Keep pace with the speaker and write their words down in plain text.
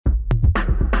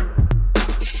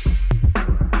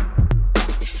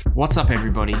What's up,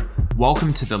 everybody?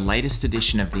 Welcome to the latest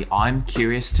edition of the I'm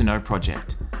Curious to Know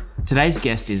project. Today's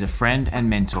guest is a friend and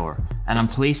mentor, and I'm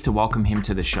pleased to welcome him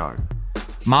to the show.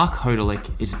 Mark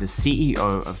Hodalik is the CEO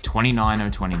of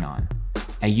 29029,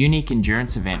 a unique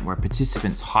endurance event where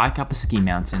participants hike up a ski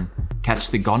mountain,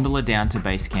 catch the gondola down to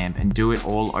base camp, and do it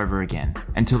all over again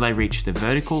until they reach the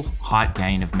vertical height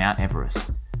gain of Mount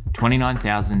Everest,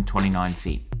 29,029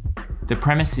 feet. The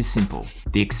premise is simple.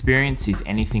 The experience is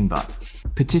anything but.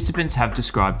 Participants have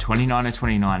described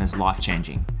 29029 as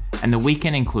life-changing, and the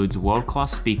weekend includes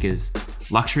world-class speakers,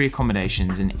 luxury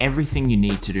accommodations, and everything you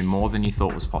need to do more than you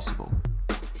thought was possible.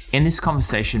 In this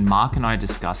conversation, Mark and I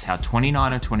discuss how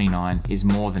 29029 is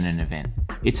more than an event.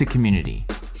 It's a community.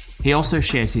 He also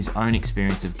shares his own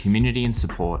experience of community and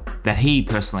support that he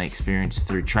personally experienced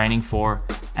through training for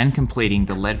and completing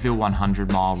the Leadville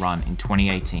 100-mile run in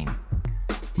 2018.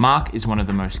 Mark is one of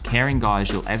the most caring guys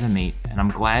you'll ever meet, and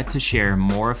I'm glad to share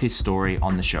more of his story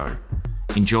on the show.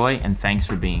 Enjoy, and thanks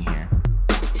for being here.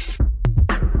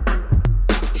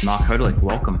 Mark Hodalik,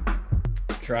 welcome.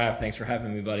 Trav, thanks for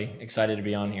having me, buddy. Excited to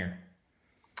be on here.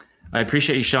 I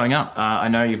appreciate you showing up. I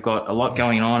know you've got a lot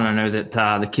going on. I know that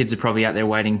the kids are probably out there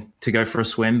waiting to go for a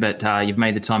swim, but you've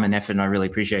made the time and effort, and I really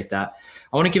appreciate that.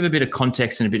 I want to give a bit of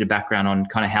context and a bit of background on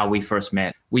kind of how we first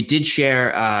met. We did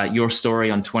share your story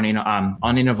on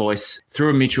Inner Voice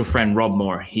through a mutual friend, Rob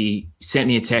Moore. He sent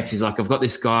me a text. He's like, "I've got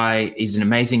this guy. He's an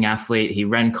amazing athlete. He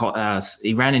ran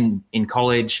in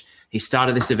college. He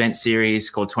started this event series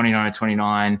called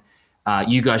 29029.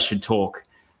 You guys should talk."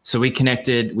 So we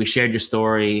connected. We shared your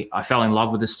story. I fell in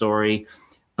love with the story.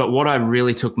 But what I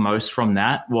really took most from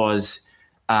that was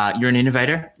you're an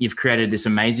innovator. You've created this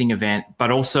amazing event, but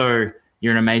also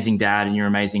you're an amazing dad and you're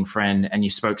an amazing friend, and you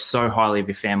spoke so highly of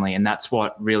your family. And that's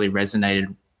what really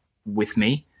resonated with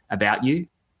me about you.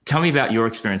 Tell me about your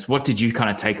experience. What did you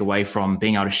kind of take away from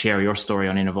being able to share your story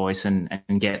on Inner Voice and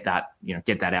get that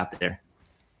out there?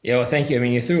 Yeah, well, thank you. I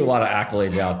mean, you threw a lot of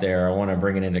accolades out there. I want to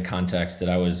bring it into context that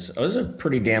I was a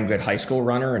pretty damn good high school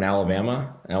runner in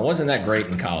Alabama, and I wasn't that great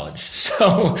in college.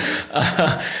 So,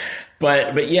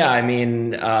 But yeah, I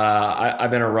mean,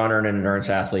 I've been a runner and an endurance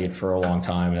athlete for a long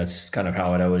time. That's kind of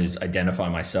how I'd always identify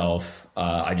myself.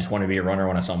 I just wanted to be a runner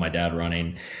when I saw my dad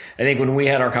running. I think when we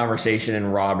had our conversation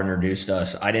and Rob introduced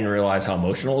us, I didn't realize how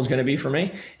emotional it was going to be for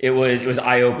me. It was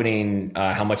eye-opening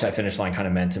how much that finish line kind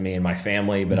of meant to me and my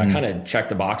family, but I kind of checked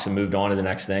the box and moved on to the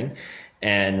next thing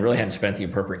and really hadn't spent the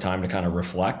appropriate time to kind of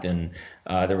reflect. And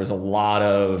there was a lot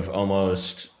of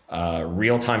almost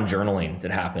real-time journaling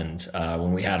that happened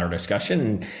when we had our discussion.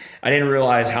 And I didn't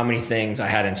realize how many things I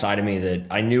had inside of me that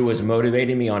I knew was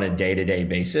motivating me on a day-to-day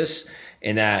basis,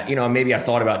 and that, maybe I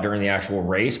thought about during the actual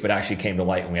race, but actually came to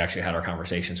light when we actually had our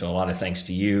conversation. So a lot of thanks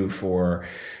to you for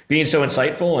being so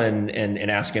insightful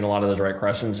and asking a lot of those right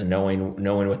questions and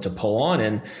knowing what to pull on.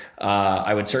 And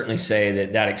I would certainly say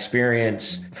that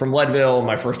experience from Leadville,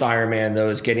 my first Ironman,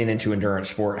 those getting into endurance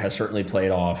sport has certainly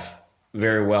played off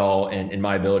very well in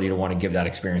my ability to want to give that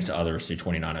experience to others through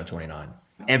 29029.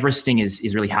 Everesting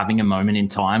is really having a moment in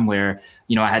time where,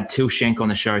 I had Till Schenk on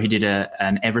the show. He did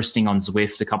an Everesting on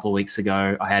Zwift a couple of weeks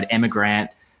ago. I had Emma Grant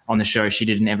on the show. She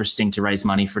did an Everesting to raise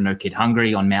money for No Kid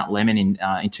Hungry on Mount Lemmon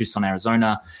in Tucson,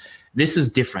 Arizona. This is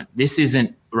different. This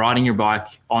isn't riding your bike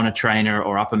on a trainer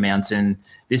or up a mountain.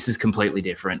 This is completely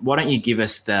different. Why don't you give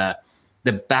us the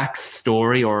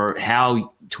backstory or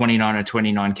how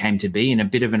 29029 came to be and a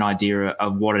bit of an idea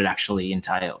of what it actually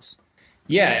entails?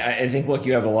 Yeah, I think, look,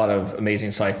 you have a lot of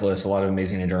amazing cyclists, a lot of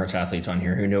amazing endurance athletes on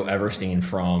here who know Everesting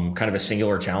from kind of a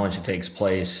singular challenge that takes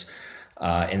place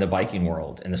in the biking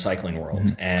world, in the cycling world.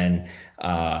 Mm-hmm. And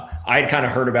I'd kind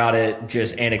of heard about it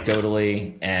just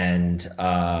anecdotally and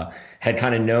had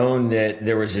kind of known that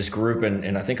there was this group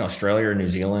in I think Australia or New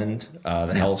Zealand,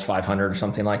 the Hells 500 or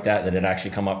something like that had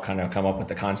actually come up with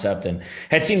the concept, and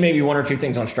had seen maybe one or two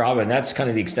things on Strava. And that's kind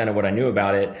of the extent of what I knew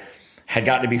about it. Had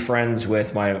gotten to be friends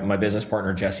with my business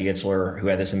partner, Jesse Itzler, who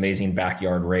had this amazing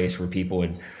backyard race where people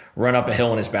would run up a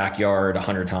hill in his backyard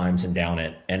 100 times and down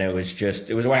it. And it was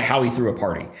how he threw a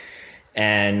party.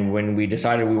 And when we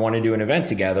decided we wanted to do an event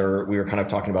together, we were kind of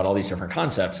talking about all these different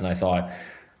concepts. And I thought,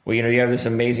 well, you have this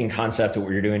amazing concept of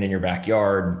what you're doing in your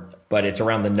backyard, but it's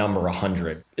around the number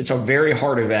 100. It's a very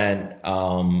hard event,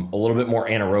 a little bit more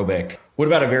anaerobic. What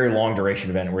about a very long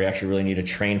duration event where you actually really need to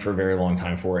train for a very long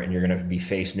time for it, and you're going to be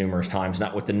faced numerous times,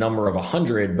 not with the number of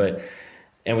 100,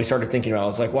 and we started thinking about, I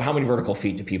was like, well, how many vertical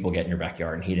feet do people get in your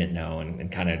backyard? And he didn't know,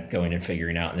 and kind of going and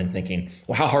figuring out, and then thinking,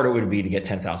 well, how hard it would be to get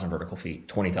 10,000 vertical feet,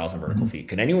 20,000 vertical feet?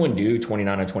 Could anyone do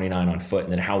 29029 on foot?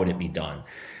 And then how would it be done?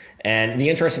 And the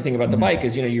interesting thing about the bike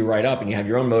is, you ride up and you have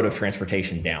your own mode of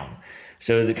transportation down.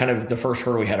 So the first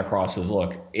hurdle we had across was,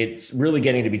 look, it's really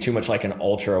getting to be too much like an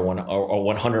ultra, a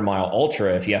 100-mile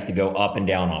ultra if you have to go up and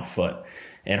down off foot.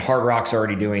 And Hard Rock's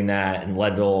already doing that, and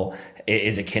Leadville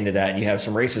is akin to that. And you have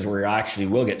some races where you actually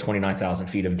will get 29,000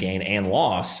 feet of gain and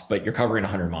loss, but you're covering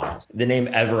 100 miles. The name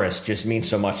Everest just means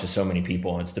so much to so many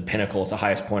people. It's the pinnacle. It's the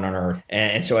highest point on earth.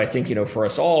 And so I think, for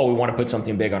us all, we want to put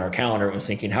something big on our calendar. I was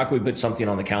thinking, how can we put something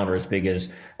on the calendar as big as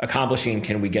accomplishing,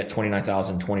 can we get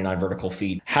 29,029 vertical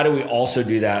feet? How do we also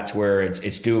do that to where it's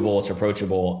doable, it's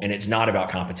approachable, and it's not about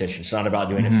competition. It's not about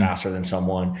doing it faster than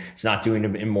someone. It's not doing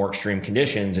it in more extreme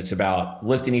conditions. It's about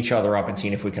lifting each other up and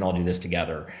seeing if we can all do this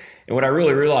together. And what I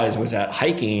really realized was that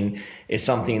hiking is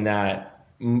something that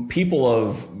people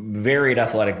of varied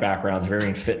athletic backgrounds,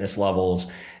 varying fitness levels,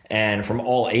 and from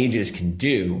all ages can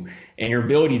do. And your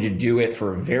ability to do it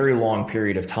for a very long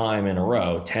period of time in a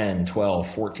row, 10, 12,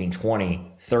 14,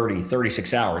 20, 30,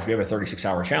 36 hours. We have a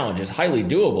 36-hour challenge. Is highly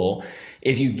doable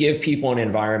if you give people an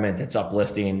environment that's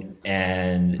uplifting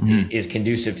and is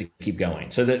conducive to keep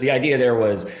going. So the idea there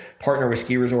was partner with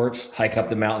ski resorts, hike up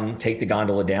the mountain, take the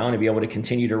gondola down, and be able to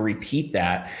continue to repeat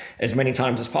that as many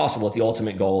times as possible, with the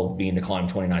ultimate goal being to climb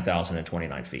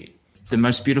 29,029 feet. The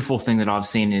most beautiful thing that I've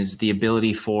seen is the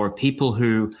ability for people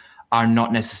who are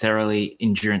not necessarily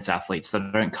endurance athletes,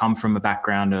 that don't come from a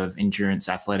background of endurance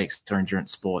athletics or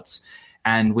endurance sports,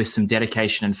 and with some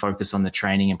dedication and focus on the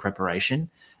training and preparation,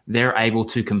 they're able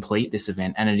to complete this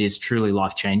event, and it is truly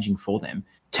life-changing for them.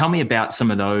 Tell me about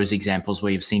some of those examples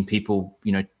where you've seen people,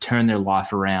 turn their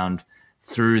life around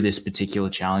through this particular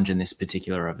challenge and this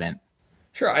particular event.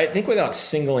 Sure. I think without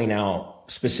singling out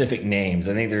specific names,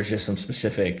 I think there's just some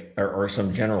specific or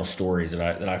some general stories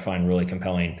that I find really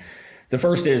compelling. The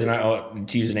first is, and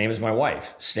to use the name, is my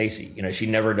wife, Stacy. She'd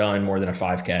never done more than a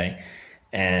 5K.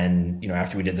 And,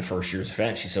 after we did the first year's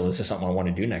event, she said, well, this is something I want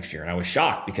to do next year. And I was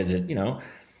shocked because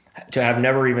to have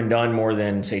never even done more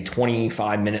than, say,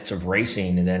 25 minutes of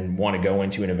racing and then want to go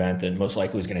into an event that most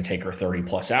likely was going to take her 30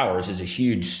 plus hours is a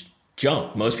huge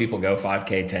jump. Most people go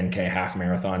 5K, 10K, half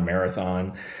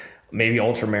marathon, maybe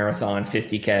ultra marathon,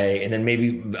 50K, and then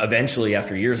maybe eventually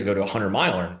after years go to a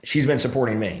 100-miler. She's been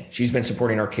supporting me. She's been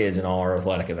supporting our kids in all our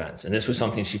athletic events. And this was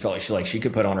something she felt like she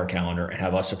could put on her calendar and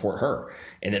have us support her.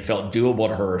 And it felt doable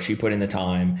to her if she put in the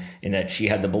time, and that she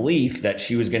had the belief that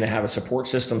she was going to have a support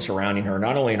system surrounding her,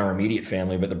 not only in our immediate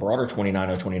family, but the broader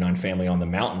 29029 family on the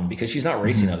mountain, because she's not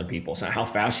racing other people. It's not how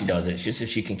fast she does it. It's just if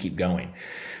she can keep going.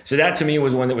 So that to me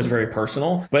was one that was very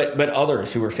personal, but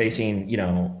others who were facing,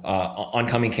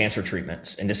 oncoming cancer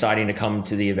treatments and deciding to come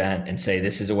to the event and say,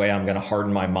 this is a way I'm going to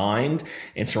harden my mind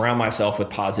and surround myself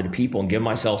with positive people and give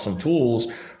myself some tools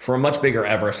for a much bigger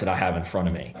Everest that I have in front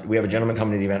of me. We have a gentleman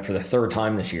coming to the event for the third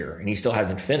time this year, and he still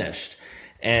hasn't finished.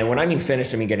 And when I mean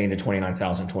finished, I mean getting to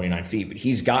 29,029 feet, but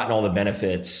he's gotten all the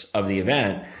benefits of the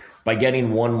event by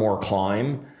getting one more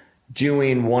climb,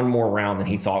 doing one more round than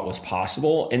he thought was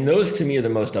possible. And those to me are the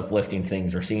most uplifting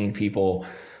things, are seeing people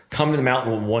come to the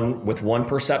mountain with one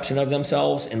perception of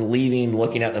themselves and leaving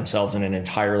looking at themselves in an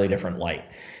entirely different light.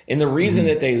 And the reason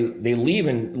that they leave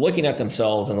and looking at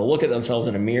themselves and they'll look at themselves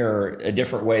in a mirror a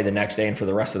different way the next day and for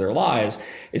the rest of their lives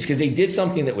is because they did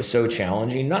something that was so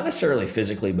challenging, not necessarily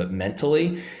physically, but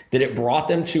mentally, that it brought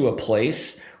them to a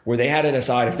place where they had to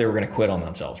decide if they were going to quit on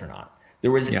themselves or not.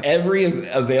 There was every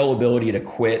availability to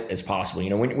quit as possible.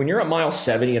 When you're at mile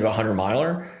 70 of a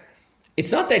 100-miler,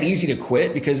 it's not that easy to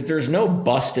quit because there's no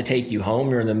bus to take you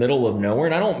home. You're in the middle of nowhere.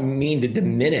 And I don't mean to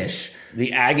diminish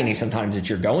the agony sometimes that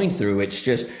you're going through. It's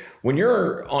just when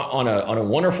you're on a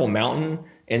wonderful mountain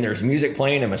and there's music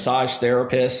playing and massage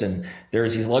therapists and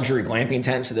there's these luxury glamping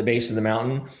tents at the base of the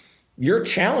mountain, you're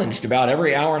challenged about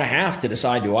every hour and a half to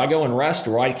decide, do I go and rest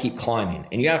or do I keep climbing?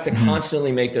 And you have to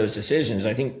constantly make those decisions.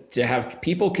 I think to have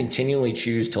people continually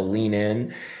choose to lean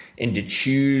in and to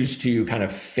choose to kind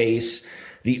of face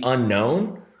the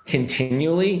unknown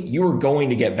continually, you are going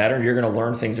to get better. You're going to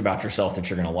learn things about yourself that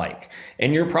you're going to like.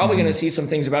 And you're probably going to see some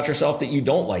things about yourself that you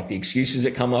don't like, the excuses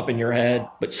that come up in your head.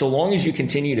 But so long as you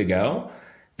continue to go,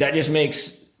 that just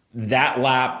makes that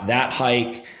lap, that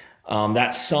hike,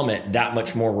 that summit that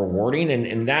much more rewarding.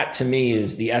 And that to me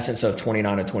is the essence of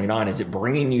 29 to 29, is it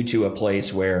bringing you to a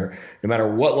place where no matter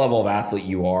what level of athlete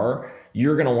you are,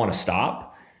 you're going to want to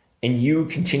stop and you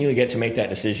continually get to make that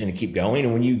decision to keep going.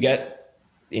 And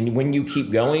when you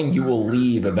keep going, you will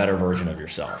leave a better version of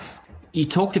yourself. You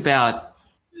talked about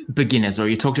beginners, or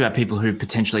you talked about people who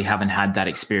potentially haven't had that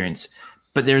experience,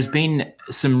 but there's been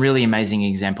some really amazing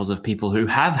examples of people who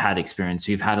have had experience.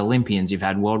 You've had Olympians, you've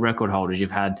had world record holders,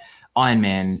 you've had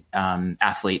Ironman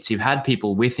athletes, you've had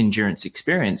people with endurance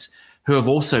experience who have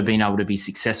also been able to be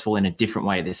successful in a different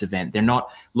way at this event. They're not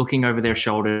looking over their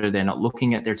shoulder. They're not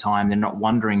looking at their time. They're not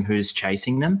wondering who's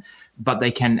chasing them, but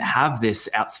they can have this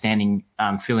outstanding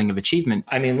feeling of achievement.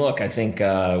 I mean, look, I think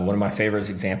one of my favorite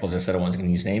examples, I said I wasn't going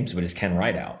to use names, but is Ken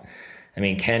Rideout. I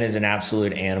mean, Ken is an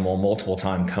absolute animal,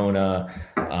 multiple-time Kona.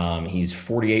 He's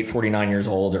 48, 49 years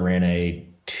old and ran a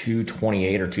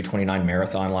 2:28 or 2:29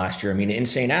 marathon last year. I mean, an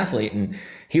insane athlete. And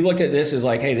he looked at this as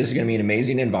like, hey, this is going to be an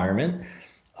amazing environment,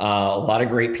 a lot of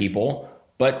great people,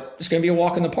 but it's going to be a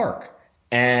walk in the park.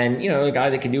 And, a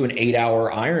guy that can do an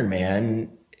 8-hour Ironman,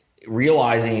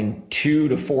 realizing 2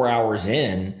 to 4 hours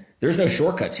in, there's no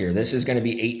shortcuts here. This is going to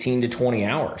be 18 to 20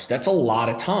 hours. That's a lot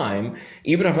of time.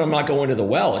 Even if I'm not going to the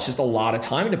well, it's just a lot of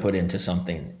time to put into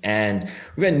something. And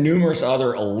we've had numerous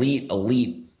other elite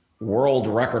world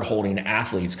record holding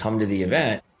athletes come to the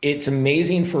event. It's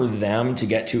amazing for them to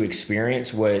get to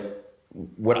experience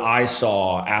what I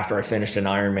saw after I finished an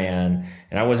Ironman,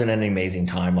 and I wasn't an amazing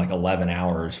time, like 11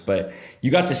 hours, but you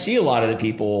got to see a lot of the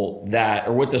people that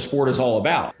are what the sport is all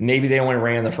about. Maybe they only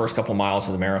ran the first couple miles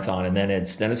of the marathon, and then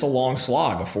it's a long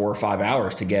slog of 4 or 5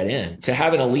 hours to get in. To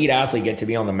have an elite athlete get to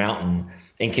be on the mountain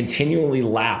and continually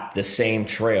lap the same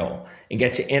trail and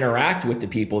get to interact with the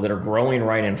people that are growing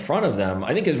right in front of them,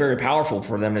 I think is very powerful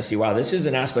for them to see, wow, this is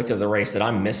an aspect of the race that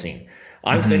I'm missing.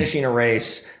 I'm finishing a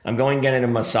race, I'm going getting a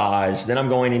massage, then I'm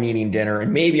going and eating dinner,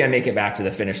 and maybe I make it back to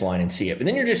the finish line and see it. But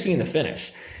then you're just seeing the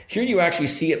finish. Here you actually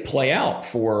see it play out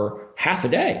for half a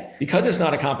day. Because it's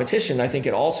not a competition, I think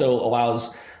it also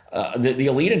allows the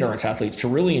elite endurance athletes to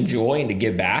really enjoy and to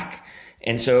give back.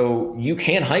 And so you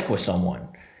can hike with someone,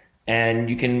 and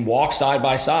you can walk side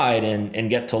by side and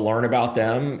get to learn about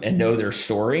them and know their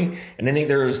story. And I think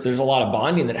there's a lot of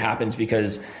bonding that happens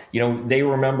because, they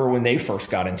remember when they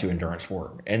first got into endurance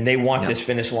sport and they want this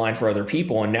finish line for other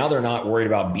people. And now they're not worried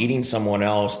about beating someone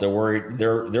else.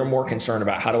 They're more concerned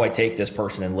about how do I take this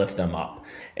person and lift them up?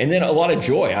 And then a lot of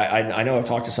joy. I know I've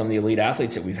talked to some of the elite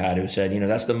athletes that we've had who said,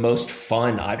 that's the most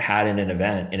fun I've had in an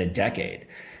event in a decade.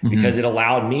 Because it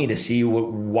allowed me to see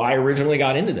why I originally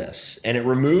got into this. And it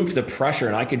removed the pressure,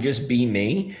 and I could just be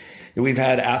me. We've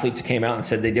had athletes that came out and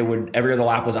said they did what every other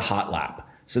lap was a hot lap.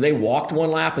 So they walked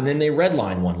one lap and then they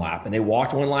redlined one lap, and they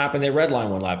walked one lap and they redlined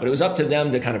one lap. But it was up to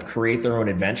them to kind of create their own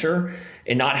adventure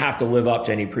and not have to live up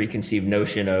to any preconceived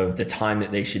notion of the time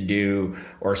that they should do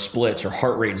or splits or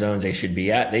heart rate zones they should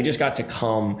be at. They just got to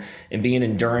come and be an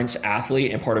endurance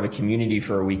athlete and part of a community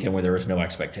for a weekend where there was no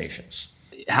expectations.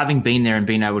 Having been there and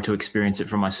being able to experience it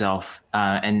for myself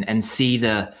and see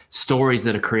the stories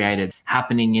that are created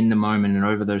happening in the moment and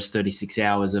over those 36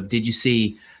 hours of, did you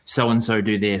see so-and-so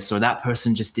do this, or that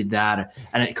person just did that?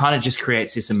 And it kind of just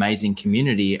creates this amazing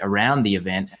community around the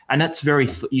event. And that's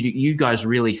you guys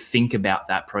really think about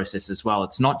that process as well.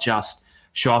 It's not just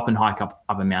show up and hike up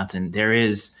a mountain. There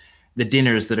is the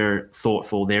dinners that are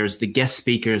thoughtful. There's the guest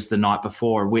speakers the night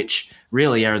before, which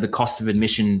really are the cost of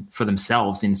admission for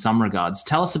themselves in some regards.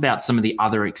 Tell us about some of the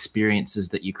other experiences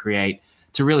that you create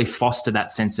to really foster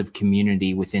that sense of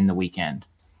community within the weekend.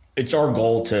 It's our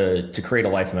goal to create a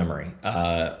life memory.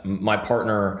 My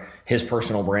partner, his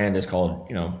personal brand is called,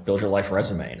 Build Your Life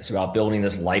Resume. And it's about building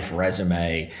this life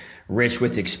resume rich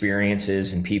with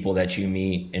experiences and people that you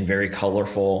meet, and very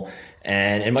colorful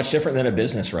and much different than a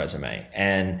business resume.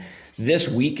 And this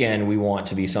weekend, we want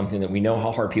to be something that we know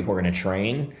how hard people are going to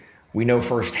train. We know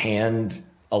firsthand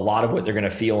a lot of what they're going to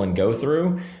feel and go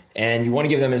through. And you want to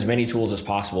give them as many tools as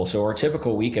possible. So our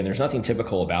typical weekend, there's nothing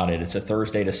typical about it. It's a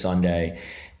Thursday to Sunday.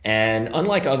 And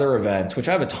unlike other events, which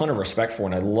I have a ton of respect for,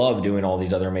 and I love doing all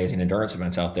these other amazing endurance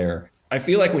events out there, I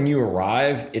feel like when you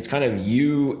arrive, it's kind of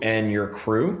you and your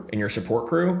crew and your support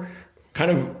crew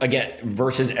kind of, again,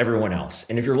 versus everyone else.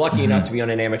 And if you're lucky enough to be on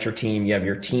an amateur team, you have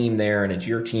your team there and it's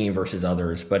your team versus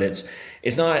others, but it's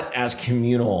not as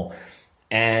communal.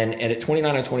 And at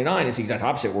 29 on 29, it's the exact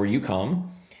opposite, where you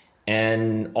come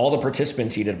and all the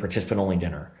participants eat at a participant-only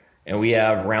dinner. And we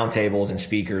have roundtables and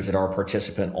speakers that are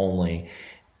participant only.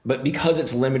 But because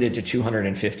it's limited to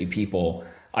 250 people,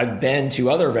 I've been to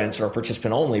other events that are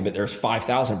participant only, but there's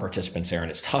 5,000 participants there, and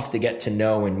it's tough to get to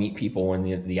know and meet people when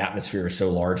the atmosphere is so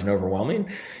large and overwhelming.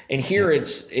 And here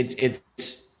it's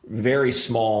very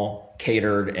small,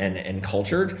 catered, and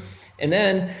cultured. And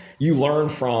then you learn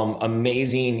from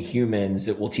amazing humans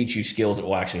that will teach you skills that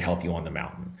will actually help you on the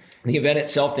mountain. The event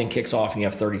itself then kicks off and you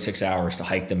have 36 hours to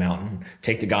hike the mountain,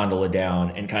 take the gondola down,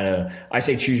 and kind of, I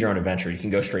say, choose your own adventure. You can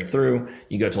go straight through.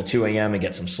 You go till 2 a.m. and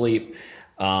get some sleep.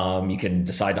 You can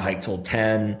decide to hike till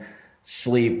 10,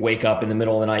 sleep, wake up in the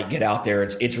middle of the night, get out there.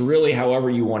 It's really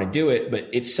however you want to do it, but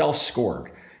it's self-scored.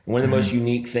 And one of the most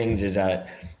unique things is that,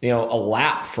 a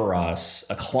lap for us,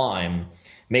 a climb,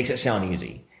 makes it sound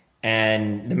easy.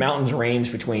 And the mountains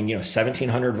range between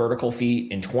 1,700 vertical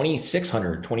feet and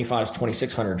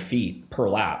 2,600 feet per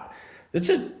lap. That's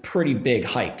a pretty big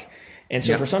hike. And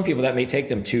so for some people, that may take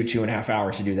them 2.5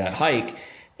 hours to do that hike.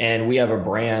 And we have a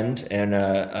brand and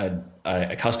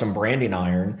a custom branding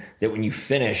iron that when you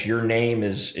finish, your name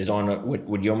is on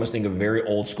what you almost think of a very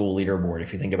old school leaderboard.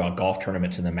 If you think about golf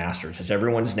tournaments and the Masters, it's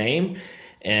everyone's name.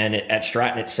 And at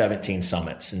Stratton, it's 17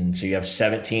 summits. And so you have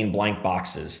 17 blank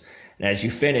boxes. And as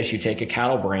you finish, you take a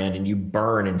cattle brand and you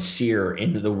burn and sear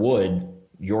into the wood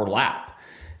your lap.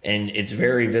 And it's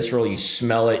very visceral. You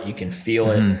smell it, you can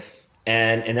feel it.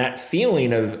 And that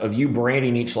feeling of you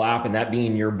branding each lap and that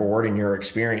being your board and your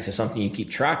experience is something you keep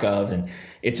track of. And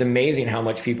it's amazing how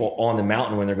much people on the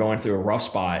mountain, when they're going through a rough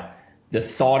spot, the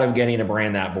thought of getting to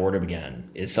brand that board again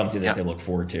is something that they look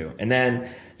forward to. And then,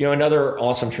 another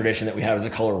awesome tradition that we have is the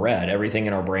color red. Everything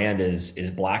in our brand is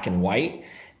black and white.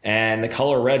 And the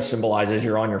color red symbolizes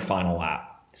you're on your final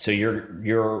lap. So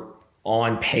you're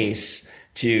on pace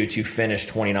to finish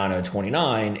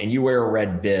 29:029, and you wear a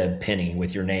red bib penny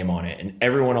with your name on it. And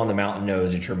everyone on the mountain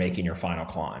knows that you're making your final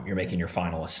climb. You're making your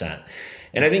final ascent.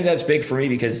 And I think that's big for me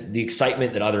because the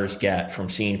excitement that others get from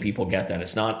seeing people get that,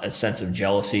 it's not a sense of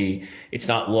jealousy. It's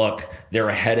not, look, they're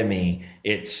ahead of me.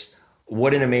 It's,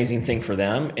 what an amazing thing for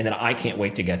them. And then I can't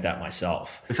wait to get that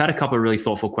myself. We've had a couple of really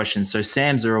thoughtful questions. So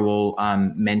Sam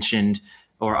Zurawal mentioned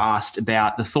or asked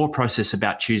about the thought process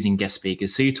about choosing guest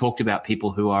speakers. So you talked about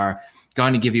people who are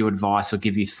going to give you advice or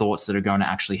give you thoughts that are going to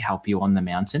actually help you on the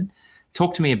mountain.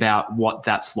 Talk to me about what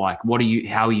that's like.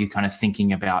 How are you kind of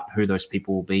thinking about who those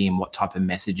people will be and what type of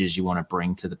messages you want to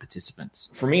bring to the participants?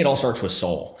 For me, it all starts with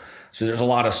soul. So there's a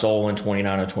lot of soul in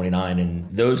 29:029, and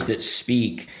those that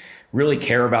speak really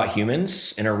care about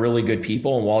humans and are really good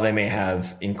people. And while they may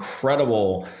have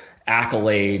incredible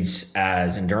accolades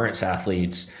as endurance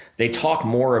athletes, they talk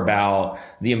more about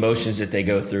the emotions that they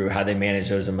go through, how they manage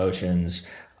those emotions,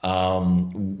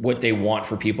 what they want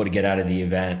for people to get out of the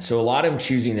event. So a lot of them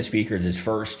choosing the speakers is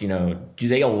first, do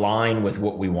they align with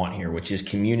what we want here, which is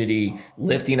community,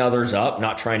 lifting others up,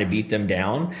 not trying to beat them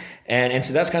down. And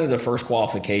so that's kind of the first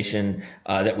qualification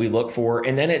that we look for.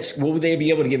 And then it's, will they be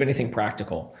able to give anything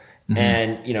practical?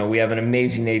 And, we have an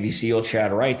amazing Navy SEAL,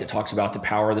 Chad Wright, that talks about the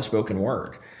power of the spoken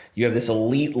word. You have this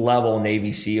elite level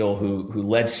Navy SEAL who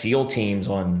led SEAL teams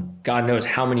on God knows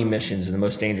how many missions in the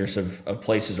most dangerous of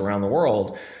places around the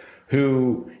world,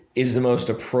 who is the most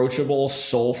approachable,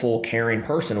 soulful, caring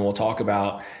person. And we'll talk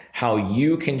about how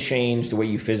you can change the way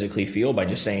you physically feel by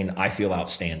just saying, I feel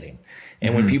outstanding.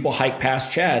 And when people hike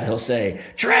past Chad, he'll say,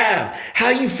 Trav, how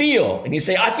you feel? And you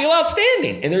say, I feel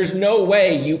outstanding. And there's no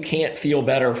way you can't feel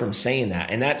better from saying that.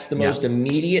 And that's the most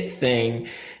immediate thing.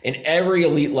 And every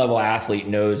elite level athlete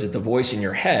knows that the voice in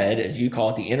your head, as you call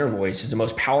it, the inner voice, is the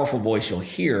most powerful voice you'll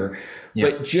hear.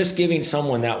 But just giving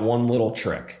someone that one little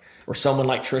trick, or someone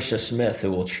like Tricia Smith,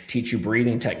 who will teach you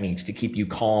breathing techniques to keep you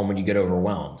calm when you get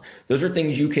overwhelmed. Those are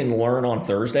things you can learn on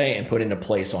Thursday and put into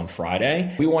place on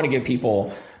Friday. We want to give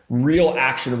people real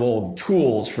actionable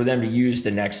tools for them to use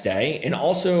the next day and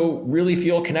also really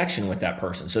feel a connection with that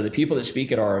person. So the people that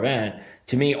speak at our event,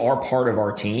 to me, are part of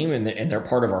our team and they're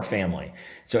part of our family.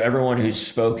 So everyone who's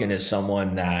spoken is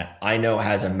someone that I know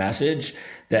has a message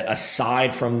that,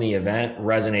 aside from the event,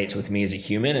 resonates with me as a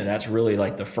human. And that's really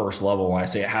like the first level where I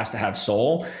say it has to have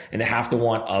soul and they have to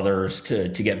want others to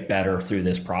get better through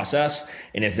this process.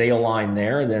 And if they align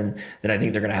there, then I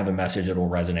think they're going to have a message that will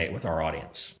resonate with our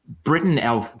audience. Britton,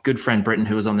 our good friend Britton,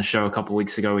 who was on the show a couple of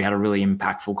weeks ago, we had a really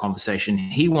impactful conversation.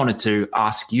 He wanted to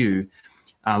ask you,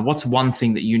 what's one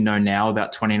thing that you know now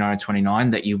about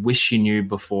 29:029 that you wish you knew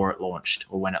before it launched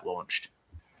or when it launched?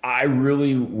 I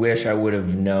really wish I would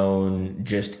have known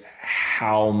just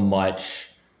how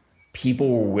much people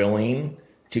were willing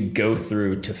to go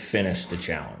through to finish the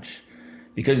challenge.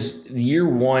 Because year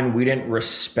one, we didn't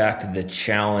respect the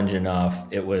challenge enough.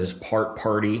 It was part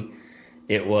party,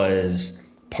 it was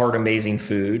part amazing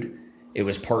food, it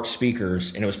was part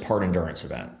speakers, and it was part endurance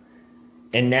event.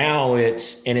 And now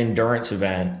it's an endurance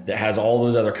event that has all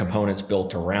those other components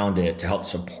built around it to help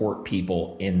support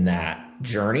people in that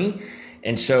journey.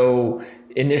 And so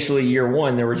initially year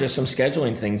one, there were just some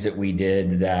scheduling things that we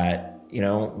did that,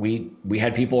 we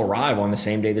had people arrive on the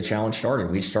same day the challenge started.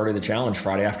 We started the challenge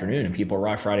Friday afternoon and people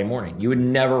arrived Friday morning. You would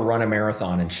never run a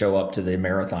marathon and show up to the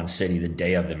marathon city the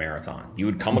day of the marathon. You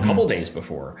would come a couple days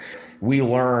before. We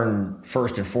learned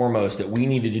first and foremost that we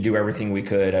needed to do everything we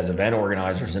could as event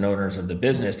organizers and owners of the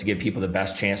business to give people the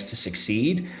best chance to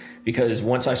succeed. Because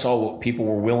once I saw what people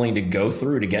were willing to go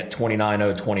through to get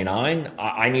 29:029,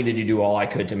 I needed to do all I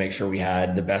could to make sure we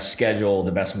had the best schedule,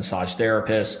 the best massage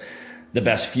therapists, the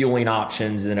best fueling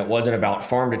options, and it wasn't about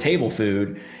farm to table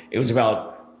food. It was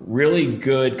about really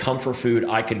good comfort food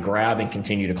I could grab and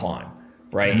continue to climb,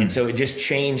 right? And so it just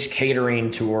changed catering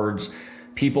towards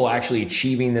people actually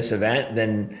achieving this event,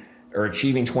 or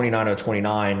achieving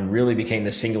 29029 really became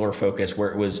the singular focus, where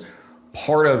it was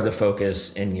part of the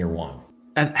focus in year one.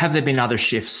 Have there been other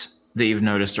shifts that you've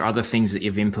noticed or other things that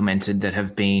you've implemented that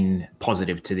have been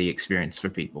positive to the experience for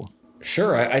people?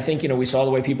 Sure. I think, we saw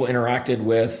the way people interacted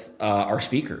with our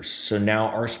speakers. So now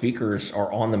our speakers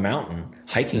are on the mountain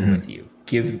hiking with you.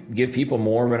 Give people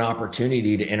more of an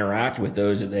opportunity to interact with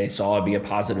those that they saw be a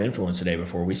positive influence the day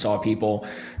before. We saw people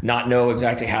not know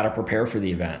exactly how to prepare for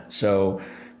the event. So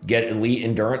get elite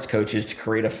endurance coaches to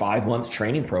create a 5-month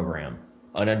training program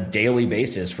on a daily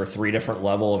basis for 3 different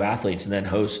level of athletes, and then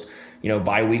host,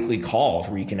 bi-weekly calls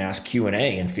where you can ask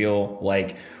Q&A and feel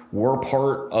like we're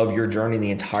part of your journey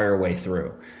the entire way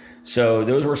through. So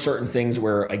those were certain things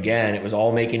where, again, it was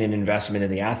all making an investment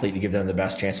in the athlete to give them the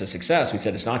best chance of success. We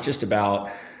said it's not just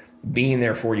about being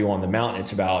there for you on the mountain.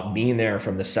 It's about being there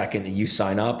from the second that you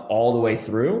sign up all the way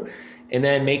through, and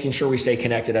then making sure we stay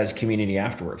connected as a community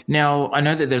afterwards. Now, I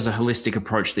know that there's a holistic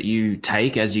approach that you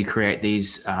take as you create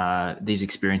these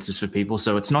experiences for people.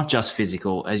 So it's not just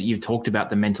physical. As you've talked about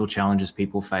the mental challenges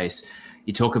people face,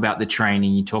 you talk about the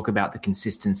training, you talk about the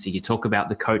consistency, you talk about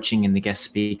the coaching and the guest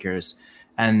speakers.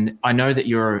 And I know that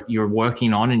you're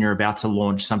working on and you're about to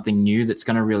launch something new that's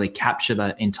going to really capture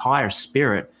the entire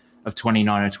spirit of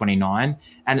 29029.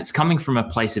 And it's coming from a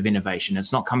place of innovation.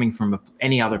 It's not coming from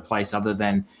any other place other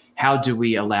than how do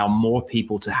we allow more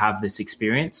people to have this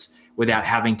experience without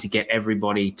having to get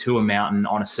everybody to a mountain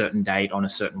on a certain date on a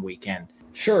certain weekend.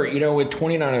 Sure. With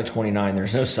 29029,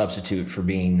 there's no substitute for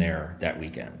being there that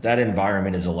weekend. That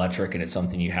environment is electric, and it's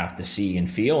something you have to see and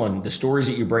feel. And the stories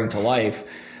that you bring to life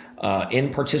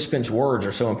in participants' words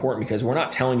are so important, because we're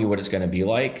not telling you what it's going to be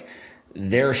like.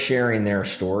 They're sharing their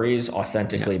stories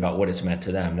authentically about what it's meant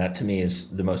to them. That, to me, is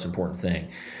the most important thing.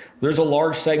 There's a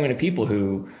large segment of people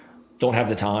who don't have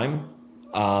the time.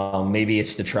 Maybe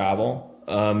it's the travel.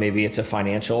 Maybe it's a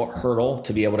financial hurdle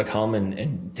to be able to come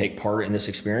and take part in this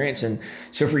experience. And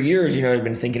so for years, I've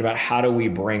been thinking about how do we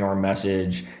bring our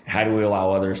message? How do we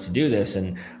allow others to do this?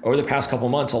 And over the past couple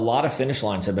of months, a lot of finish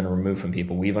lines have been removed from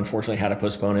people. We've unfortunately had to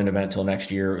postpone an event till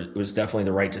next year. It was definitely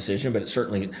the right decision, but it's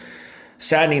certainly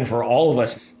saddening for all of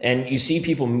us. And you see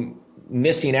people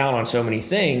missing out on so many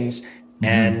things.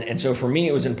 And so for me,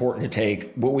 it was important to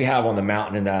take what we have on the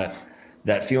mountain and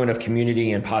that feeling of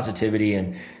community and positivity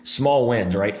and small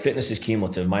wins, right? Fitness is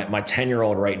cumulative. My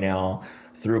 10-year-old right now,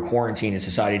 through quarantine, has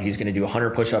decided he's going to do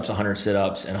 100 push-ups, 100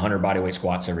 sit-ups, and 100 bodyweight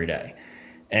squats every day.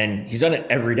 And he's done it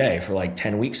every day for like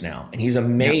 10 weeks now. And he's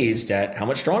amazed at how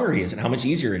much stronger he is and how much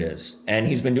easier it is. And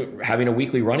he's been having a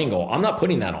weekly running goal. I'm not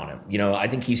putting that on him. I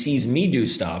think he sees me do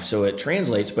stuff, so it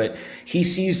translates, but he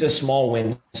sees the small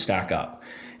wins stack up.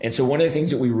 And so one of the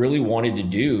things that we really wanted to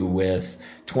do with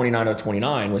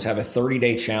 29029 was have a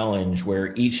 30-day challenge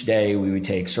where each day we would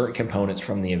take certain components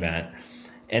from the event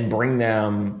and bring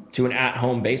them to an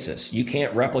at-home basis. You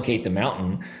can't replicate the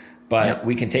mountain, but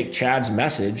we can take Chad's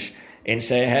message and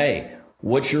say, hey,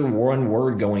 what's your one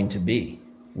word going to be?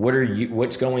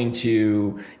 What's going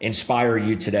to inspire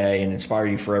you today and inspire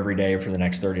you for every day or for the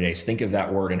next 30 days? Think of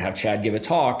that word and have Chad give a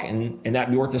talk, and that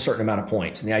be worth a certain amount of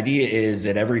points. And the idea is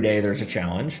that every day there's a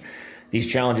challenge. These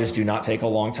challenges do not take a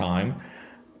long time,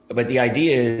 but the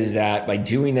idea is that by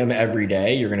doing them every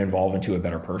day, you're going to evolve into a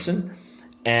better person.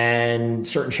 And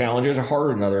certain challenges are harder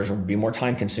than others, will be more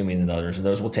time consuming than others, and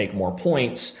those will take more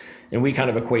points. And we kind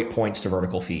of equate points to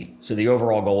vertical feet. So the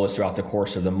overall goal is throughout the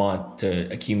course of the month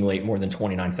to accumulate more than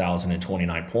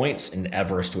 29,029 points in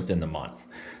Everest within the month.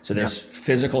 So there's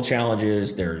physical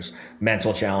challenges, there's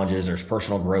mental challenges, there's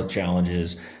personal growth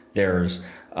challenges, there's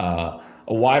a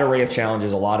wide array of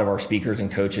challenges. A lot of our speakers and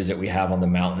coaches that we have on the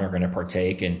mountain are going to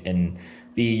partake and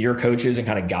be your coaches and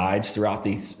kind of guides throughout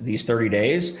these 30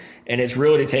 days. And it's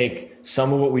really to take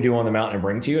some of what we do on the mountain and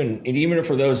bring to you. And even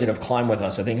for those that have climbed with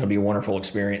us, I think it'll be a wonderful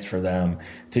experience for them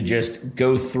to just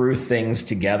go through things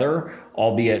together,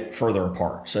 albeit further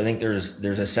apart. So I think there's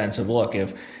a sense of, look,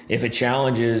 if a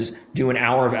challenge is do an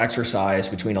hour of exercise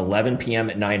between 11 p.m.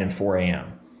 at night and 4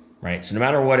 a.m., right? So no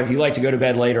matter what, if you like to go to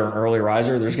bed late or an early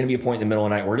riser, there's going to be a point in the middle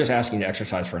of the night. We're just asking you to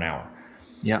exercise for an hour.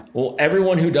 Yeah. Well,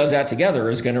 everyone who does that together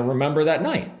is going to remember that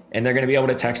night. and they're going to be able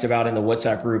to text about it in the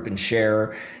WhatsApp group and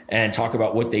share and talk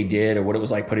about what they did or what it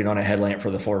was like putting on a headlamp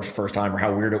for the first time, or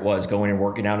how weird it was going and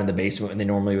working out in the basement when they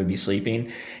normally would be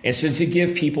sleeping. And so to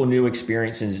give people new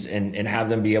experiences and have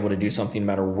them be able to do something no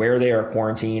matter where they are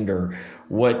quarantined or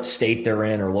what state they're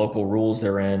in or local rules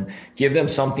they're in, give them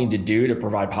something to do to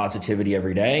provide positivity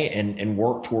every day and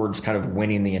work towards kind of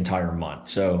winning the entire month.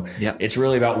 So It's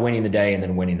really about winning the day and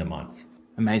then winning the month.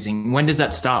 Amazing. When does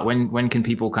that start? When can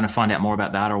people kind of find out more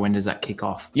about that, or when does that kick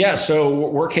off? Yeah, so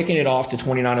we're kicking it off to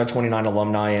 29029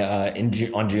 alumni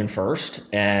on June 1st,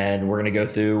 and we're going to go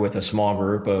through with a small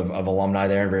group of alumni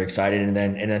there, and very excited. And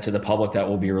then to the public, that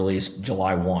will be released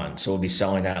July 1. So we'll be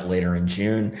selling that later in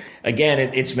June. Again,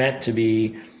 it's meant to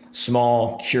be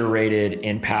small, curated,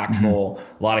 impactful,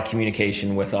 a lot of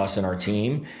communication with us and our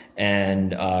team,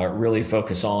 and really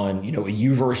focus on, a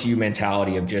you versus you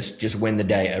mentality of just win the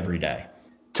day every day.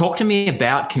 Talk to me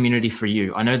about community for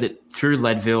you. I know that through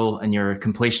Leadville and your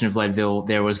completion of Leadville,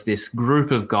 there was this group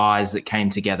of guys that came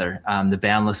together, the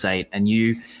Boundless Eight, and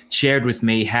you shared with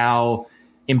me how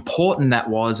important that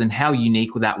was and how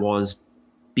unique that was,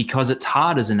 because it's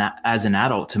hard as an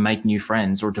adult to make new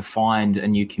friends or to find a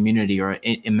new community or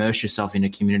immerse yourself in a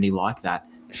community like that.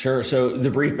 Sure. So the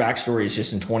brief backstory is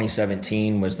just in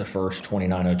 2017 was the first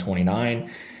 29029.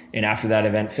 And after that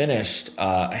event finished,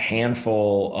 a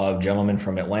handful of gentlemen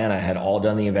from Atlanta had all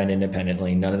done the event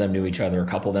independently. None of them knew each other. A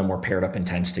couple of them were paired up in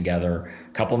tents together.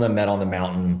 A couple of them met on the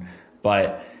mountain.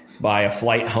 But by a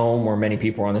flight home where many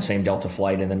people were on the same Delta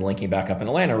flight and then linking back up in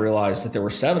Atlanta, realized that there were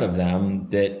 7 of them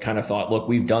that kind of thought, look,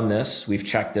 we've done this. We've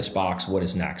checked this box. What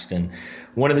is next? And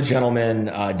one of the gentlemen,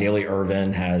 Daley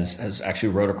Irvin, has actually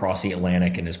rowed across the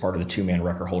Atlantic and is part of the 2-man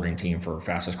record holding team for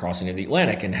fastest crossing of the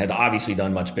Atlantic, and had obviously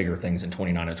done much bigger things than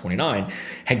 29029,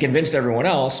 had convinced everyone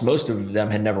else, most of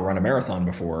them had never run a marathon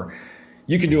before,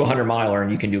 you can do a 100-miler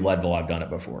and you can do Leadville, I've done it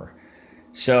before.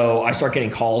 So I start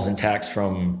getting calls and texts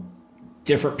from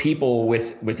different people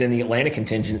within the Atlanta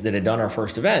contingent that had done our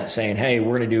first event saying, hey,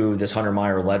 we're going to do this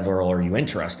 100-miler Leadville. Are you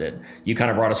interested? You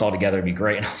kind of brought us all together. It'd be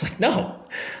great. And I was like, no,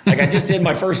 I just did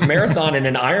my first marathon in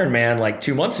an Ironman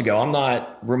 2 months ago. I'm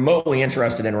not remotely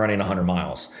interested in running 100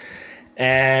 miles.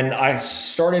 And I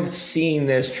started seeing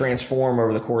this transform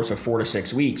over the course of 4 to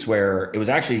 6 weeks, where it was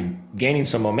actually gaining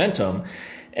some momentum.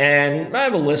 And I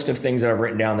have a list of things that I've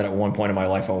written down that at one point in my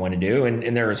life I want to do.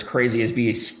 And they're as crazy as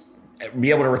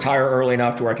be able to retire early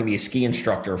enough to where I can be a ski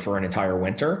instructor for an entire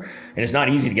winter. And it's not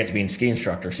easy to get to being a ski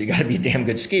instructor, so you got to be a damn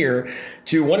good skier.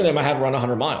 To one of them, I had to run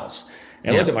 100 miles.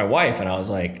 And I looked at my wife and I was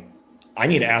like, I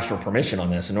need to ask for permission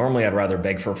on this. And normally I'd rather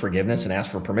beg for forgiveness and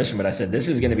ask for permission, but I said, this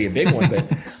is going to be a big one.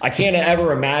 But I can't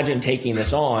ever imagine taking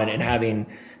this on and having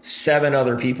 7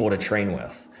 other people to train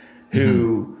with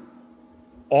who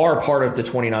are part of the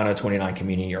 29029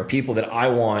 community, or people that I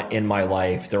want in my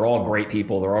life. They're all great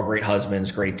people. They're all great husbands,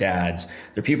 great dads.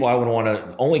 They're people I would want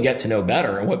to only get to know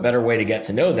better. And what better way to get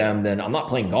to know them than, I'm not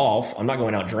playing golf, I'm not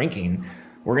going out drinking.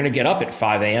 We're going to get up at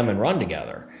 5 a.m. and run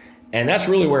together. And that's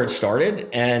really where it started.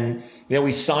 And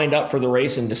we signed up for the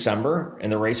race in December, and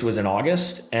the race was in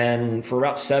August. And for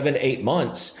about 7 to 8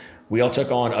 months, we all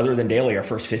took on, other than Daley, our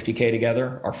first 50K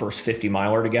together, our first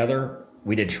 50-miler together.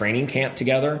 We did training camp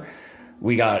together.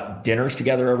 We got dinners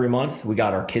together every month. We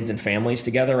got our kids and families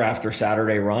together after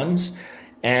Saturday runs.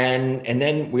 And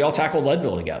then we all tackled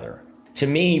Leadville together. To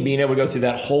me, being able to go through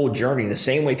that whole journey, the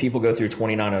same way people go through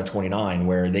 29029,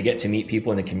 where they get to meet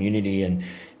people in the community, and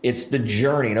it's the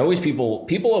journey. And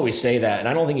people always say that, and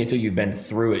I don't think until you've been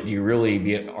through it, are you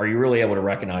really able to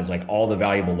recognize all the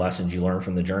valuable lessons you learn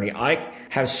from the journey. I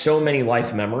have so many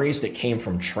life memories that came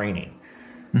from training.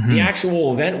 The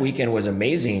actual event weekend was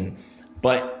amazing,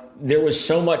 but there was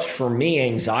so much, for me,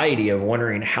 anxiety of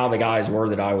wondering how the guys were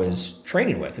that I was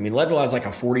training with. I mean, Leadville has a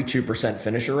 42%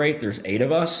 finisher rate. There's 8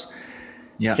 of us.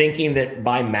 Yeah. Thinking that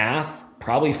by math,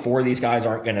 probably 4 of these guys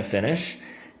aren't going to finish.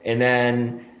 And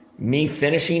then me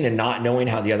finishing and not knowing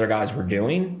how the other guys were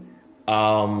doing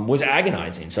was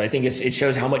agonizing. So I think it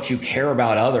shows how much you care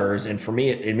about others. And for me,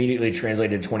 it immediately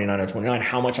translated to 29029,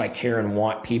 how much I care and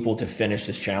want people to finish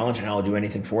this challenge and how I'll do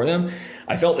anything for them.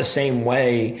 I felt the same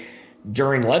way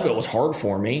during Leadville. It was hard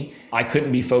for me. I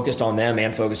couldn't be focused on them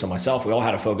and focused on myself. We all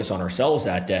had to focus on ourselves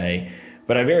that day.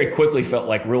 But I very quickly felt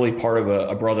like really part of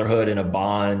a brotherhood and a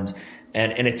bond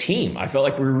and a team. I felt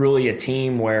like we were really a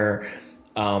team where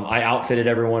I outfitted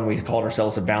everyone. We called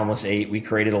ourselves the Boundless Eight. We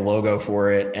created a logo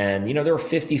for it. And, there were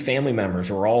 50 family members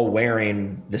who were all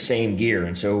wearing the same gear.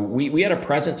 And so we had a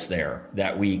presence there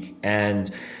that week.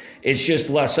 And it's just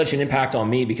left such an impact on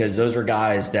me, because those are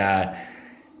guys that,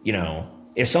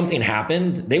 if something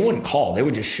happened, they wouldn't call, they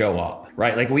would just show up,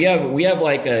 right? Like we have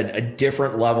like a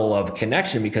different level of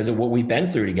connection because of what we've been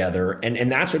through together.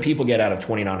 And that's what people get out of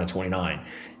 29 to 29.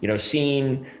 You know,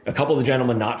 seeing a couple of the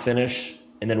gentlemen not finish,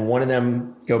 and then one of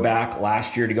them go back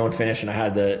last year to go and finish, and I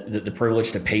had the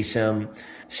privilege to pace him.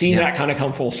 Seeing that kind of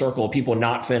come full circle, people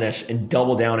not finish and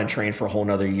double down and train for a whole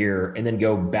nother year and then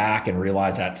go back and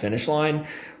realize that finish line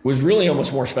was really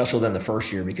almost more special than the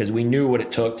first year, because we knew what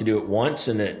it took to do it once,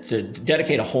 and to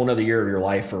dedicate a whole nother year of your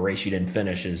life for a race you didn't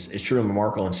finish is truly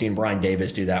remarkable. And seeing Brian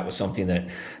Davis do that was something that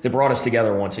brought us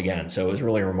together once again. So it was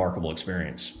really a remarkable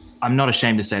experience. I'm not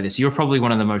ashamed to say this. You're probably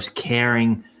one of the most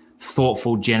caring,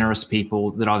 thoughtful, generous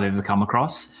people that I've ever come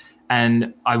across.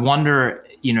 And I wonder,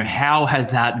 you know, how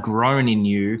has that grown in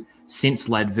you since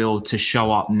Leadville to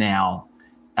show up now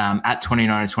at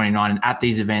 29 to 29 and at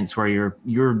these events where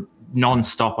you're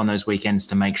nonstop on those weekends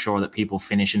to make sure that people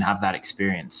finish and have that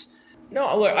experience?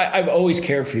 No, look, I've always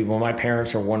cared for people. My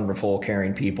parents are wonderful,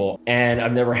 caring people, and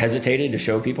I've never hesitated to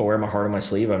show people, wear my heart on my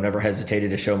sleeve. I've never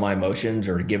hesitated to show my emotions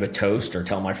or to give a toast or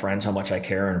tell my friends how much I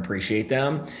care and appreciate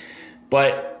them.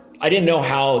 But I didn't know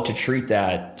how to treat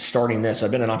that starting this.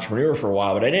 I've been an entrepreneur for a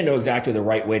while, but I didn't know exactly the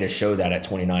right way to show that at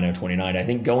 29 and 29. I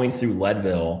think going through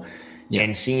Leadville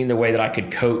and seeing the way that I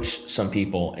could coach some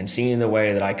people and seeing the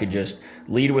way that I could just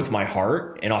lead with my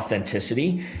heart and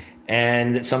authenticity,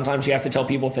 and that sometimes you have to tell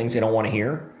people things they don't want to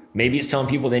hear. Maybe it's telling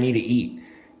people they need to eat.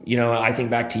 You know, I think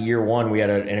back to year one, we had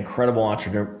an incredible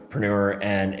entrepreneur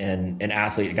and an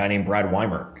athlete, a guy named Brad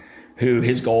Weimer, who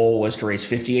his goal was to raise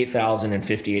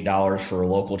 $58,058 for a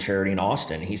local charity in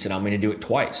Austin. He said, I'm going to do it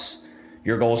twice.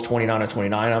 Your goal is 29 to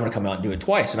 29. I'm going to come out and do it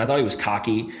twice. And I thought he was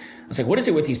cocky. I was like, what is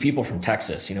it with these people from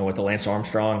Texas, you know, with the Lance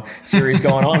Armstrong series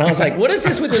going on? I was like, what is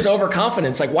this with this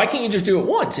overconfidence? Like, why can't you just do it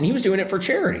once? And he was doing it for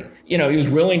charity. You know, he was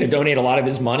willing to donate a lot of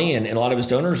his money and a lot of his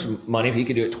donors' money if he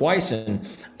could do it twice. And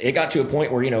it got to a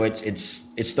point where, you know, it's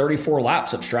 34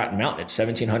 laps up Stratton Mountain. It's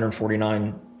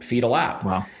 1,749 feet a lap.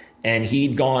 Wow. And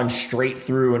he'd gone straight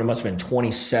through, and it must have been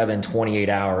 27, 28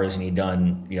 hours, and he'd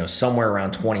done, you know, somewhere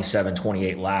around 27,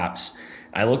 28 laps.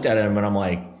 I looked at him and I'm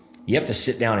like, you have to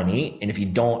sit down and eat, and if you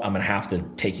don't, I'm going to have to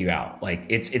take you out. Like,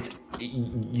 it's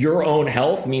your own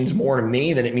health means more to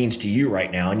me than it means to you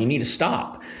right now, and you need to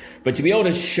stop. But to be able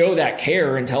to show that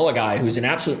care and tell a guy who's an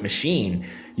absolute machine,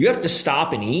 you have to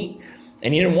stop and eat,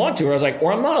 and he didn't want to, or I was like,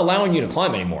 or I'm not allowing you to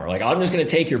climb anymore. Like, I'm just going to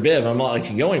take your bib. I'm not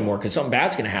letting you go anymore because something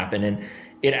bad's going to happen. And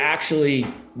it actually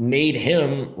made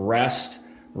him rest,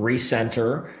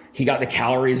 recenter. He got the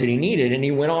calories that he needed, and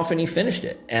he went off and he finished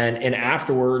it. And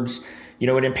afterwards, you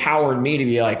know, it empowered me to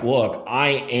be like, look, I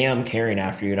am caring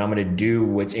after you, and I'm going to do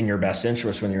what's in your best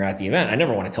interest when you're at the event. I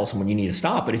never want to tell someone you need to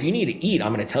stop, but if you need to eat,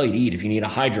 I'm going to tell you to eat. If you need to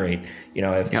hydrate, you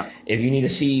know, if you need to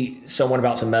see someone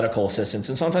about some medical assistance,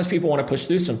 and sometimes people want to push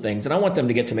through some things, and I want them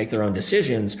to get to make their own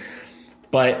decisions.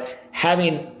 But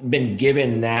having been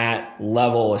given that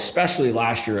level, especially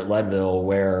last year at Leadville,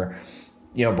 where,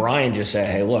 you know, Brian just said,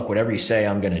 hey, look, whatever you say,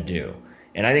 I'm going to do.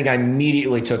 And I think I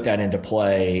immediately took that into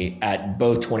play at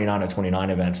both 29 to 29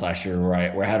 events last year,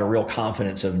 right, where I had a real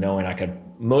confidence of knowing I could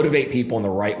motivate people in the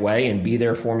right way and be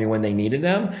there for me when they needed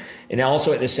them. And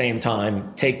also at the same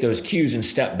time, take those cues and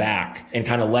step back and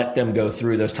kind of let them go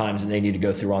through those times that they need to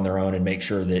go through on their own, and make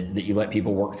sure that you let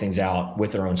people work things out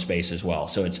with their own space as well.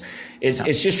 So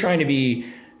it's just trying to be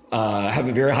have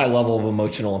a very high level of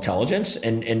emotional intelligence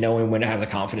and knowing when to have the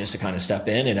confidence to kind of step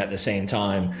in, and at the same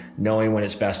time knowing when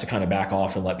it's best to kind of back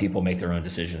off and let people make their own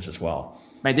decisions as well.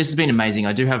 Mate, this has been amazing.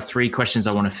 I do have 3 questions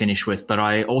I want to finish with, but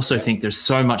I also think there's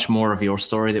so much more of your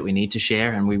story that we need to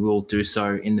share, and we will do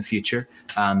so in the future.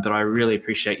 But I really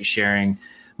appreciate you sharing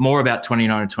more about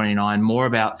 29 to 29, more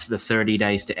about the 30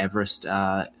 Days to Everest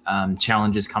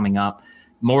challenges coming up,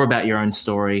 more about your own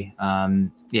story.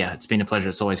 Yeah, it's been a pleasure.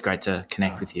 It's always great to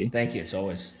connect with you. Thank you. It's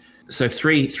always. So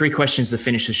three questions to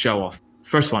finish the show off.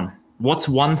 First one, what's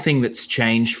one thing that's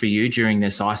changed for you during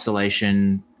this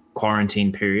isolation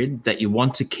quarantine period that you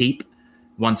want to keep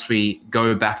once we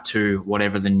go back to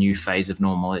whatever the new phase of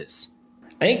normal is?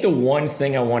 I think the one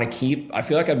thing I want to keep, I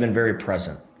feel like I've been very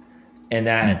present, and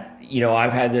that, you know,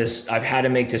 I've had to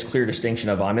make this clear distinction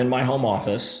of I'm in my home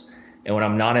office, and when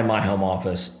I'm not in my home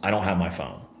office, I don't have my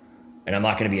phone, and I'm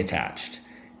not going to be attached.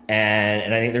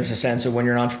 And I think there's a sense of when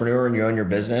you're an entrepreneur and you own your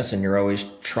business and you're always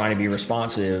trying to be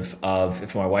responsive of,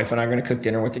 if my wife and I are going to cook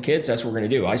dinner with the kids, that's what we're going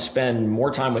to do. I spend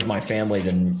more time with my family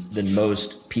than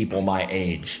most people my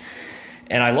age.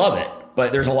 And I love it.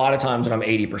 but there's a lot of times when I'm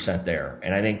 80% there.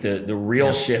 And I think the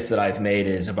real shift that I've made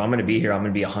is if I'm going to be here, I'm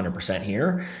going to be 100%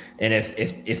 here. And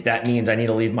if that means I need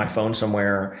to leave my phone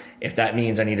somewhere, if that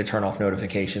means I need to turn off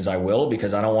notifications, I will,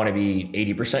 because I don't want to be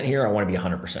 80% here. I want to be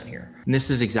 100% here. And this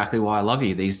is exactly why I love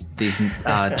you. These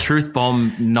truth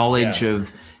bomb knowledge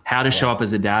of how to show up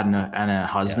as a dad and a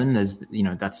husband, as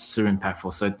that's so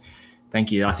impactful. So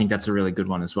thank you. I think that's a really good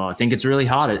one as well. I think it's really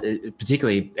hard,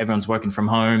 particularly everyone's working from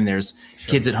home. There's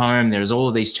kids at home. There's all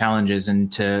of these challenges.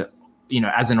 And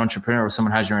as an entrepreneur or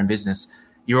someone who has your own business,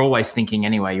 you're always thinking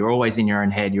anyway. You're always in your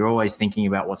own head. You're always thinking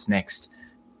about what's next,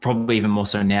 probably even more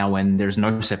so now when there's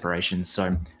no separation.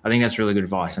 So I think that's really good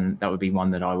advice. And that would be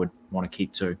one that I would want to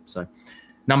keep too. So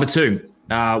number 2,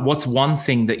 what's one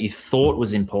thing that you thought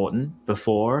was important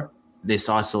before this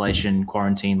isolation,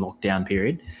 quarantine, lockdown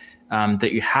period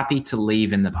that you're happy to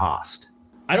leave in the past?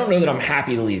 I don't know that I'm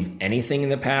happy to leave anything in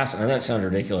the past. I know that sounds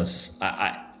ridiculous.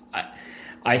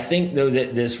 I think, though,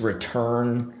 that this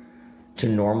return to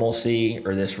normalcy,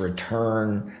 or this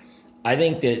return, I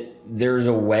think that there's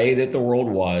a way that the world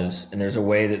was, and there's a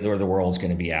way that the world's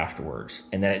going to be afterwards.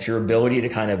 And that it's your ability to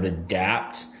kind of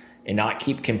adapt and not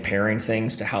keep comparing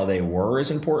things to how they were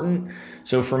is important.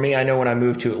 So for me, I know when I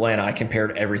moved to Atlanta, I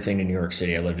compared everything to New York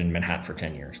City. I lived in Manhattan for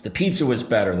 10 years. The pizza was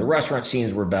better. The restaurant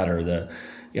scenes were better.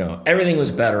 Everything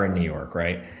was better in New York,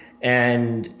 right?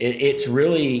 And it's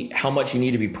really how much you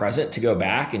need to be present to go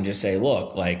back and just say,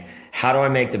 look, like, how do I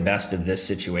make the best of this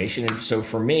situation? And so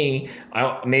for me,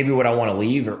 maybe what I want to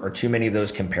leave are too many of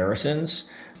those comparisons.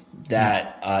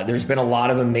 That there's been a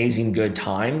lot of amazing good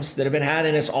times that have been had,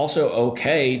 and it's also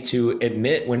okay to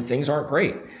admit when things aren't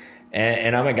great.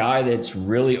 And I'm a guy that's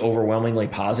really overwhelmingly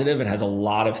positive and has a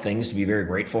lot of things to be very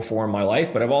grateful for in my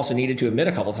life, but I've also needed to admit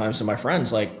a couple times to my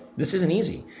friends, like, this isn't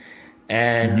easy.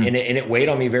 And it weighed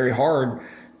on me very hard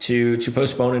to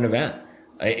postpone an event.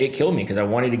 It killed me because I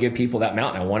wanted to give people that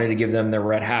mountain. I wanted to give them their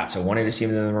red hats. I wanted to see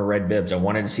them in their red bibs. I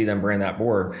wanted to see them brand that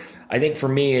board. I think for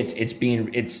me,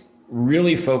 it's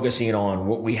really focusing on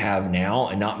what we have now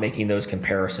and not making those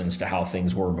comparisons to how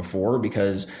things were before,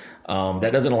 because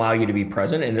that doesn't allow you to be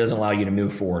present and it doesn't allow you to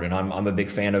move forward. And I'm a big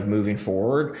fan of moving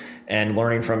forward and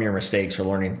learning from your mistakes, or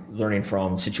learning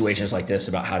from situations like this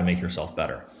about how to make yourself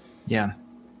better. Yeah.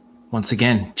 Once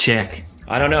again, check.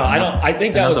 I don't know. I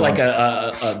think that was like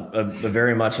a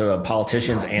very much a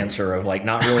politician's answer of like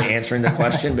not really answering the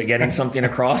question, but getting something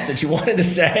across that you wanted to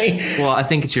say. Well, I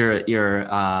think it's your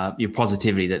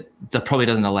positivity that probably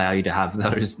doesn't allow you to have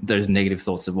those negative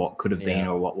thoughts of what could have been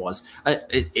or what was.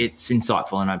 It's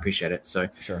insightful and I appreciate it. So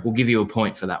we'll give you a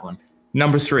point for that one.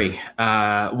 Number 3,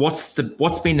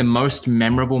 what's been the most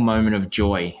memorable moment of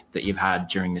joy that you've had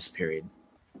during this period?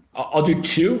 I'll do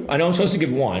 2. I know I'm supposed to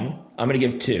give 1. I'm going to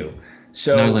give 2.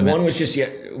 So one was just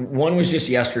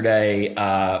yesterday.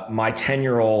 My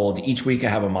 10-year-old, each week I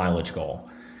have a mileage goal.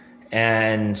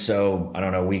 And so, I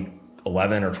don't know, week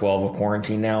 11 or 12 of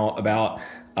quarantine now about,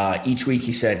 each week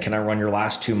he said, can I run your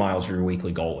last 2 miles of your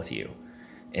weekly goal with you?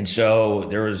 And so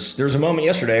there was a moment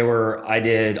yesterday where I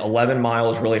did 11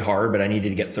 miles really hard, but I needed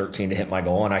to get 13 to hit my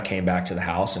goal. And I came back to the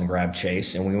house and grabbed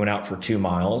Chase and we went out for 2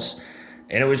 miles.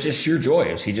 And it was just sheer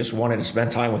joy. He just wanted to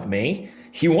spend time with me.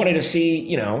 He wanted to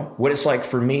see, what it's like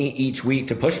for me each week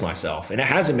to push myself. And it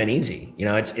hasn't been easy.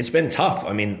 It's been tough.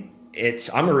 I mean,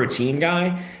 I'm a routine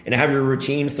guy, and to have your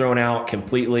routine thrown out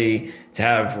completely, to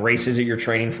have races that you're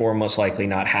training for most likely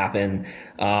not happen.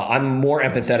 I'm more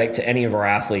empathetic to any of our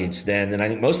athletes than I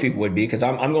think most people would be, because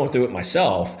I'm going through it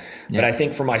myself. Yeah. But I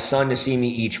think for my son to see me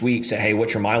each week say, hey,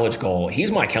 what's your mileage goal?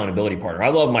 He's my accountability partner. I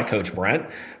love my coach, Brent.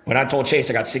 When I told Chase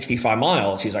I got 65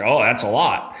 miles, he's like, oh, that's a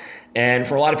lot. And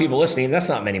for a lot of people listening, that's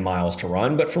not many miles to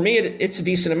run. But for me, it's a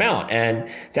decent amount. And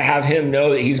to have him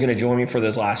know that he's going to join me for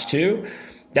those last 2,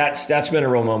 that's been a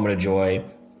real moment of joy.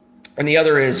 And the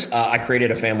other is I created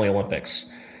a family Olympics.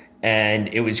 And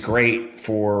it was great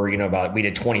for, we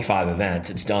did 25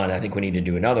 events. It's done. I think we need to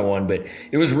do another one. But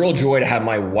it was a real joy to have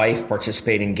my wife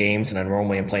participate in games, and I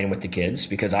normally am playing with the kids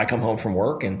because I come home from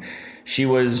work, and she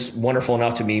was wonderful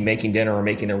enough to be making dinner or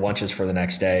making their lunches for the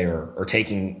next day, or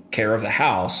taking care of the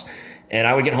house. And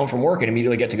I would get home from work and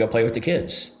immediately get to go play with the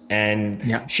kids.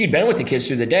 And she'd been with the kids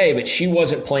through the day, but she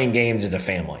wasn't playing games as a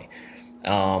family.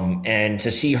 And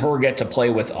to see her get to play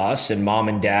with us and mom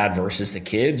and dad versus the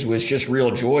kids was just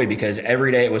real joy, because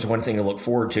every day it was one thing to look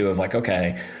forward to of like,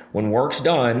 okay, when work's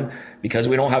done, because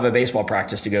we don't have a baseball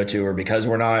practice to go to, or because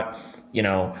we're not,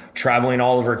 traveling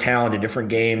all over town to different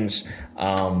games,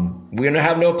 we don't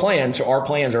have no plans. So our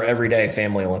plans are everyday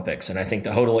family Olympics. And I think the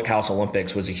Hodelick House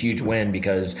Olympics was a huge win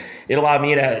because it allowed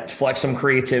me to flex some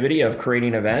creativity of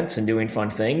creating events and doing fun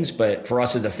things. But for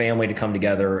us as a family to come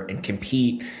together and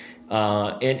compete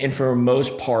and for the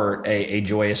most part, a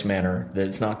joyous manner. That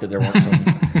it's not that there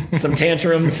weren't some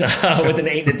tantrums with an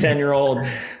 8 to 10-year-old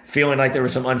feeling like there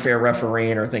was some unfair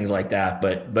refereeing or things like that.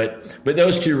 But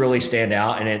those two really stand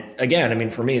out. And it, again, I mean,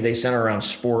 for me, they center around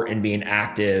sport and being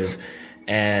active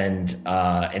and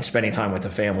spending time with the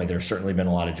family. There's certainly been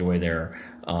a lot of joy there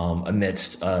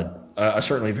amidst a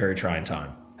certainly very trying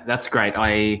time. That's great.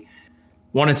 I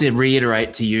wanted to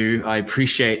reiterate to you, I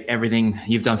appreciate everything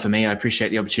you've done for me. I appreciate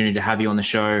the opportunity to have you on the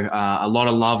show. A lot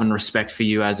of love and respect for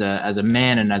you as a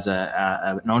man and as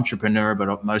an entrepreneur,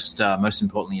 but most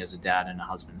importantly as a dad and a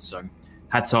husband. So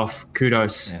hats off,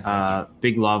 kudos,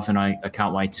 big love, and I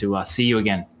can't wait to see you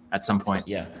again at some point.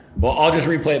 Yeah. Well, I'll just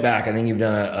replay it back. I think you've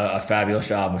done a fabulous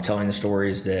job of telling the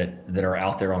stories that are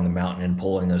out there on the mountain and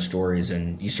pulling those stories.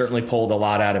 And you certainly pulled a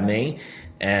lot out of me.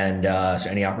 And so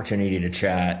any opportunity to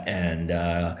chat and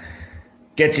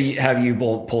get to have you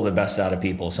pull the best out of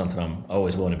people is something I'm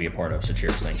always willing to be a part of. So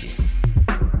cheers. Thank you.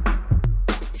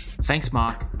 Thanks,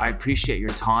 Mark. I appreciate your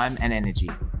time and energy.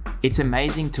 It's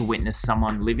amazing to witness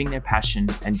someone living their passion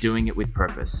and doing it with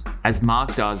purpose, as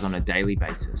Mark does on a daily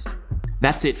basis.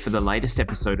 That's it for the latest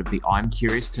episode of the I'm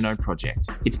Curious to Know project.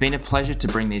 It's been a pleasure to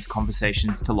bring these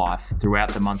conversations to life throughout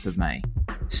the month of May.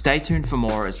 Stay tuned for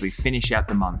more as we finish out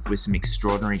the month with some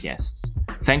extraordinary guests.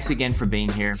 Thanks again for being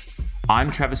here.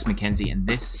 I'm Travis McKenzie, and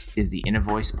this is the Inner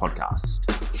Voice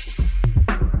Podcast.